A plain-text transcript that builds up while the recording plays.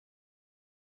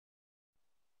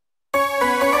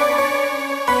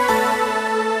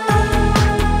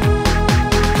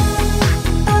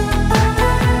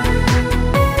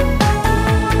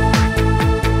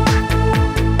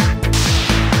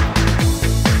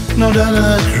know that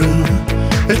the truth,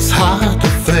 it's hard to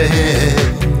face.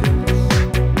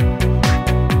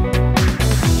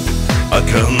 I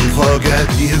can't forget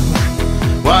you,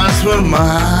 once were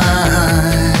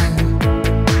mine.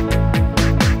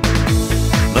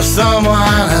 But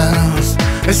someone else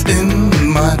is in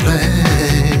my place.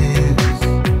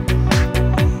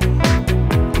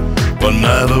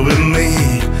 Whenever we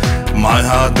meet, my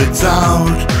heart beats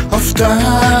out of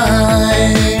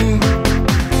time.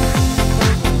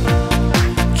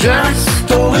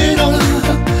 Just a little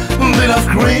bit of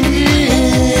green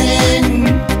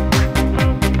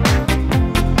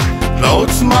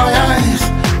close my eyes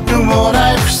to what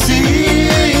I've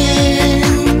seen.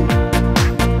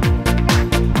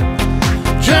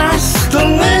 Just a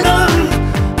little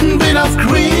bit of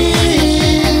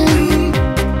green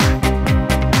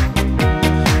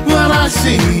when I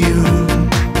see you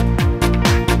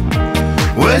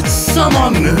with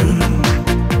someone new,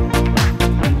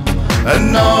 and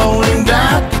knowing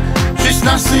that there's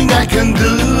nothing I can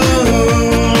do.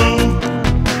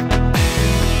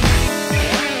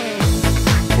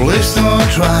 Please don't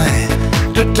try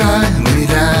to tie me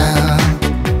down.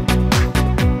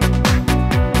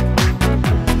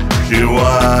 You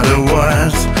are the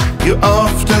words you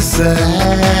often say.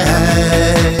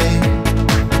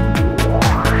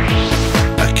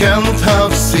 I can't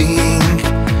help seeing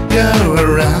you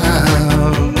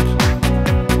around.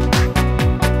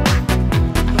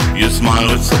 You smile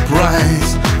with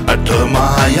surprise, I turn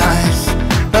my eyes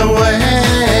away.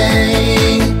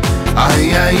 Ay,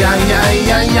 ay, ay, ay,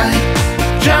 ay, ay.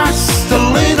 Just a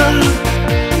little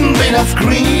bit of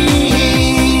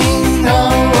green. Oh,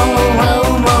 oh,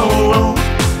 oh, oh, oh.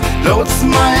 Close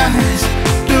my eyes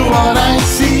to what I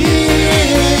see.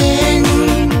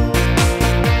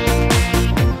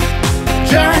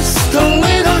 Just a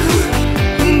little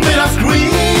bit of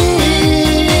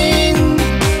green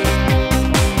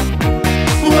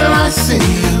when I see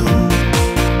you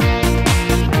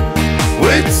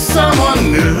with someone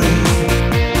new,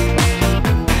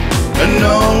 and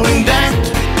knowing that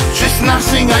just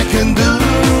nothing I can do.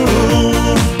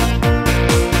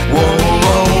 Whoa,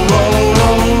 whoa, whoa,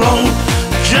 whoa, whoa.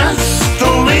 Just a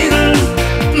little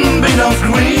bit of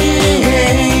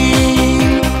green.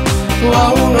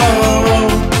 Whoa, whoa, whoa.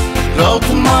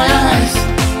 Close my eyes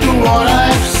to what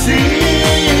I've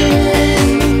seen.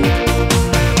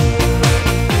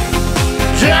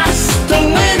 Just a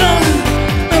little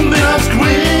bit of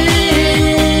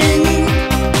green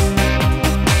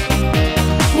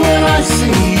when I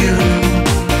see you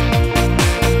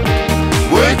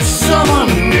with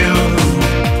someone new,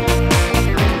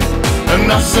 and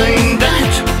nothing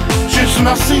that, just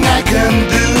nothing I can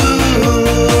do.